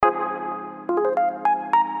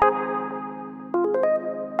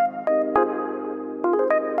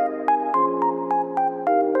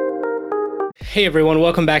Hey everyone,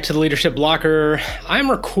 welcome back to the Leadership Blocker. I'm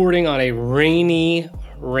recording on a rainy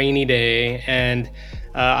day, and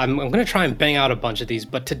I'm going to try and bang out a bunch of these.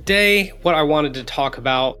 But today, what I wanted to talk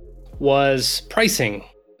about was pricing.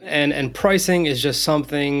 And pricing is just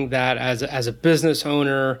something that as a business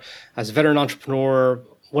owner, as a veteran entrepreneur,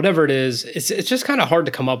 whatever it is, it's just kind of hard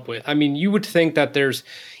to come up with. I mean, you would think that there's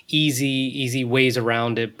easy ways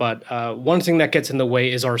around it, but one thing that gets in the way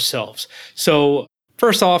is ourselves. So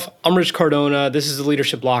first off, I'm Rich Cardona. This is the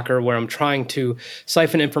Leadership Blocker, where I'm trying to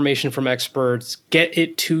siphon information from experts, get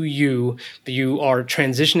it to you. If you are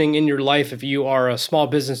transitioning in your life, if you are a small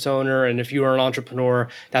business owner, and if you are an entrepreneur,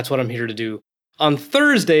 that's what I'm here to do. On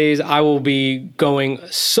Thursdays, I will be going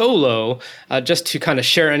solo just to kind of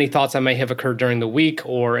share any thoughts that may have occurred during the week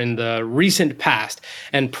or in the recent past.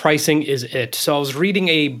 And pricing is it. So I was reading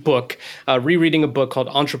a book, rereading a book called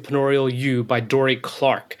Entrepreneurial You by Dorie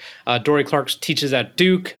Clark. Dorie Clark teaches at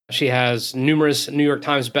Duke. She has numerous New York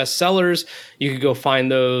Times bestsellers. You could go find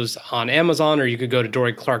those on Amazon, or you could go to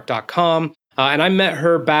dorieclark.com. And I met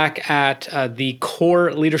her back at the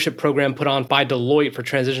core leadership program put on by Deloitte for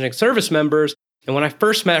transitioning service members. And when I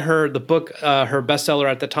first met her, the book, her bestseller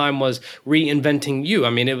at the time was Reinventing You. I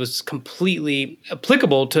mean, it was completely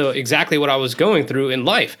applicable to exactly what I was going through in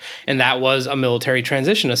life. And that was a military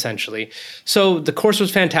transition, essentially. So the course was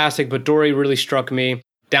fantastic, but Dorie really struck me.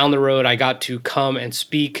 Down the road, I got to come and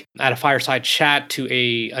speak at a fireside chat to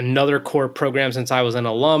another core program since I was an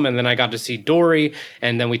alum. And then I got to see Dorie,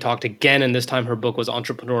 and then we talked again. And this time her book was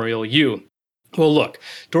Entrepreneurial You. Well, look,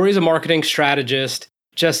 Dorie's a marketing strategist,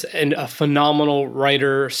 just a phenomenal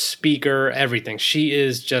writer, speaker, everything. She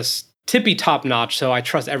is just tippy top notch. So I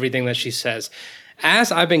trust everything that she says.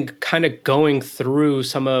 As I've been kind of going through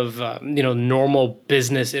some of normal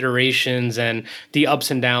business iterations and the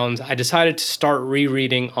ups and downs, I decided to start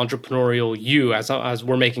rereading Entrepreneurial You as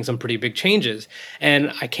we're making some pretty big changes.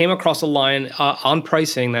 And I came across a line on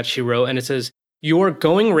pricing that she wrote, and it says, "Your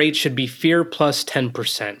going rate should be fear plus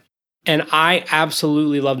 10%. And I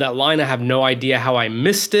absolutely love that line. I have no idea how I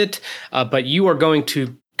missed it, but you are going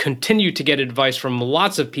to continue to get advice from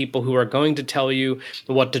lots of people who are going to tell you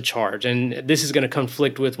what to charge. And this is going to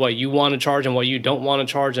conflict with what you want to charge and what you don't want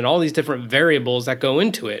to charge and all these different variables that go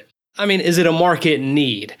into it. I mean, is it a market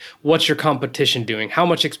need? What's your competition doing? How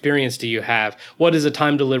much experience do you have? What is the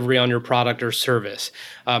time delivery on your product or service?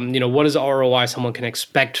 What is the ROI someone can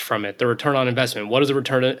expect from it? The return on investment. What is the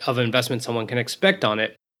return of investment someone can expect on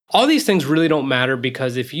it? All these things really don't matter,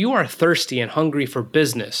 because if you are thirsty and hungry for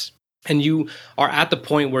business, and you are at the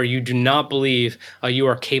point where you do not believe you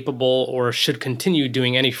are capable or should continue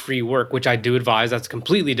doing any free work, which I do advise, that's a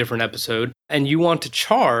completely different episode, and you want to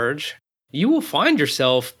charge, you will find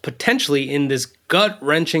yourself potentially in this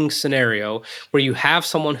gut-wrenching scenario where you have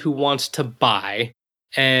someone who wants to buy,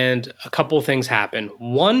 and a couple of things happen.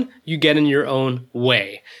 One, you get in your own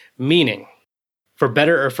way, meaning, for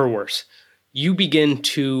better or for worse, you begin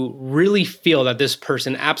to really feel that this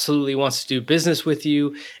person absolutely wants to do business with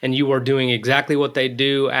you, and you are doing exactly what they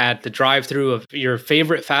do at the drive-through of your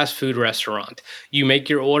favorite fast food restaurant. You make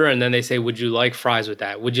your order, and then they say, "Would you like fries with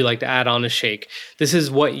that? Would you like to add on a shake?" This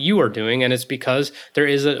is what you are doing, and it's because there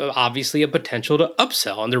is obviously a potential to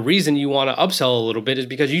upsell. And the reason you want to upsell a little bit is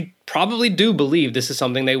because you probably do believe this is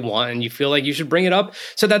something they want, and you feel like you should bring it up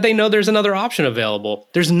so that they know there's another option available.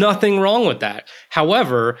 There's nothing wrong with that.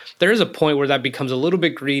 However, there is a point where that becomes a little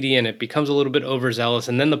bit greedy and it becomes a little bit overzealous,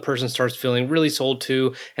 and then the person starts feeling really sold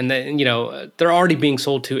to, and then they're already being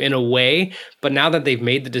sold to in a way, but now that they've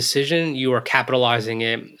made the decision, you are capitalizing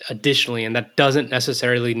it additionally, and that doesn't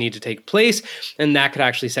necessarily need to take place, and that could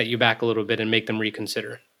actually set you back a little bit and make them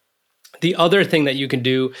reconsider. The other thing that you can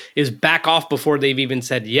do is back off before they've even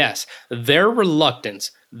said yes. Their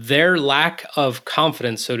reluctance, their lack of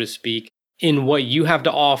confidence, so to speak, in what you have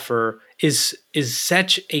to offer is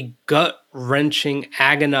such a gut-wrenching,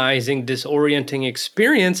 agonizing, disorienting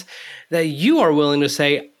experience that you are willing to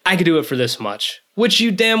say, "I could do it for this much," which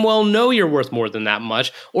you damn well know you're worth more than that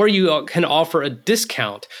much, or you can offer a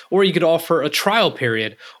discount, or you could offer a trial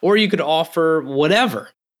period, or you could offer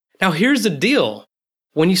whatever. Now, here's the deal.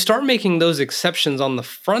 When you start making those exceptions on the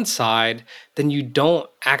front side, then you don't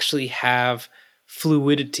actually have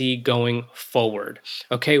fluidity going forward.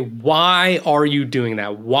 Okay, why are you doing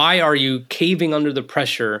that? Why are you caving under the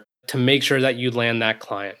pressure to make sure that you land that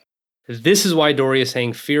client? This is why Dorie is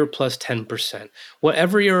saying fear plus 10%.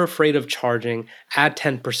 Whatever you're afraid of charging, add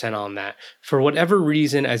 10% on that. For whatever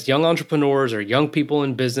reason, as young entrepreneurs or young people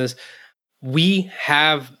in business, we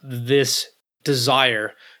have this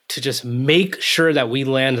desire to just make sure that we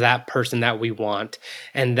land that person that we want.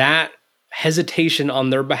 And that hesitation on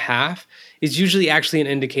their behalf is usually actually an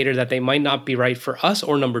indicator that they might not be right for us,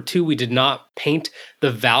 or number two, we did not paint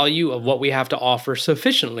the value of what we have to offer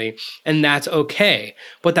sufficiently, and that's okay.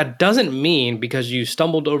 But that doesn't mean because you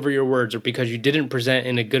stumbled over your words or because you didn't present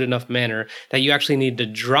in a good enough manner that you actually need to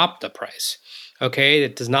drop the price. Okay,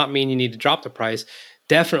 it does not mean you need to drop the price.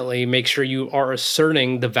 Definitely make sure you are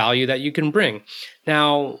asserting the value that you can bring.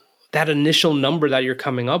 Now, that initial number that you're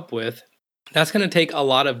coming up with, that's going to take a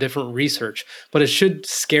lot of different research, but it should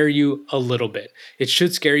scare you a little bit. It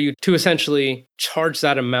should scare you to essentially charge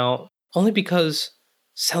that amount only because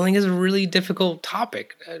selling is a really difficult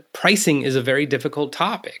topic. Pricing is a very difficult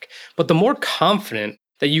topic. But the more confident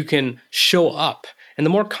that you can show up and the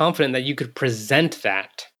more confident that you could present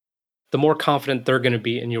that, the more confident they're going to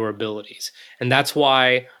be in your abilities. And that's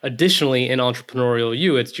why, additionally, in Entrepreneurial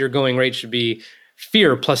You, it's your going rate should be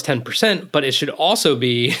fear plus 10%, but it should also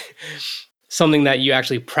be something that you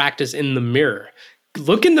actually practice in the mirror.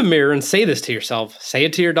 Look in the mirror and say this to yourself. Say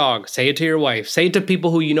it to your dog. Say it to your wife. Say it to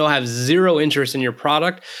people who you know have zero interest in your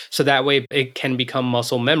product, so that way it can become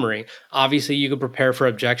muscle memory. Obviously, you could prepare for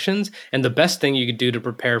objections, and the best thing you could do to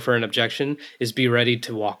prepare for an objection is be ready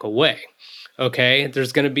to walk away. Okay,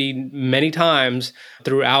 there's going to be many times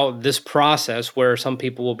throughout this process where some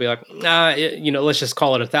people will be like, let's just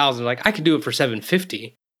call it 1,000. Like, I could do it for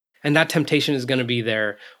 750. And that temptation is going to be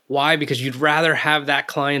there. Why? Because you'd rather have that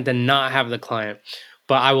client than not have the client.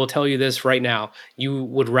 But I will tell you this right now. You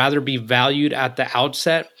would rather be valued at the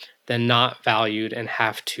outset than not valued and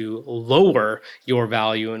have to lower your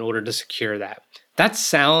value in order to secure that. That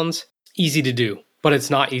sounds easy to do, but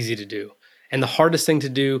it's not easy to do. And the hardest thing to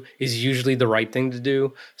do is usually the right thing to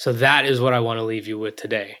do. So that is what I want to leave you with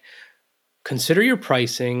today. Consider your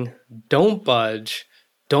pricing. Don't budge.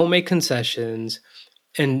 Don't make concessions.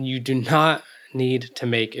 And you do not need to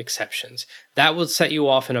make exceptions. That will set you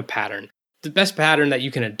off in a pattern. The best pattern that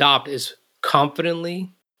you can adopt is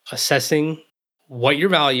confidently assessing what your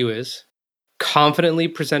value is, confidently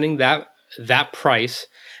presenting that price,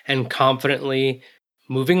 and confidently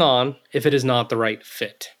moving on if it is not the right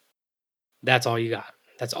fit. That's all you got.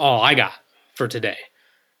 That's all I got for today.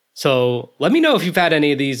 So let me know if you've had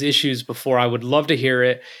any of these issues before. I would love to hear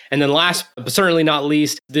it. And then last, but certainly not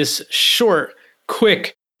least, this short,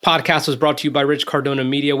 quick podcast was brought to you by Rich Cardona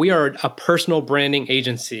Media. We are a personal branding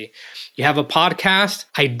agency. You have a podcast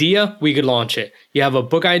idea, we could launch it. You have a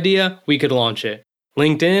book idea, we could launch it.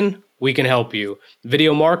 LinkedIn, we can help you.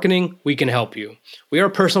 Video marketing, we can help you. We are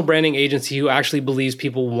a personal branding agency who actually believes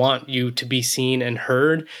people want you to be seen and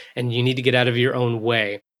heard, and you need to get out of your own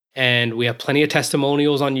way. And we have plenty of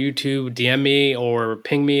testimonials on YouTube. DM me or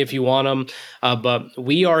ping me if you want them. But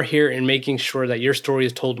we are here in making sure that your story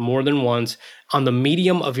is told more than once on the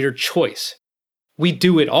medium of your choice. We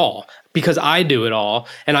do it all because I do it all,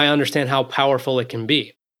 and I understand how powerful it can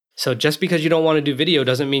be. So just because you don't want to do video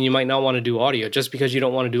doesn't mean you might not want to do audio. Just because you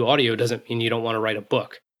don't want to do audio doesn't mean you don't want to write a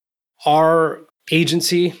book. Our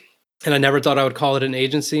agency, and I never thought I would call it an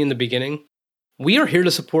agency in the beginning, we are here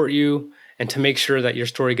to support you and to make sure that your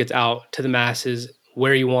story gets out to the masses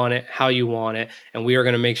where you want it, how you want it, and we are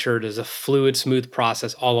going to make sure it is a fluid, smooth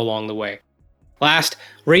process all along the way. Last,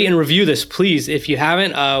 rate and review this, please. If you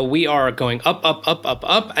haven't, we are going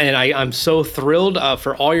up, and I'm so thrilled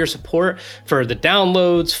for all your support, for the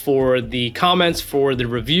downloads, for the comments, for the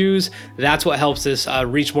reviews. That's what helps us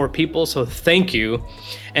reach more people, so thank you,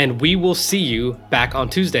 and we will see you back on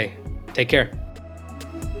Tuesday. Take care.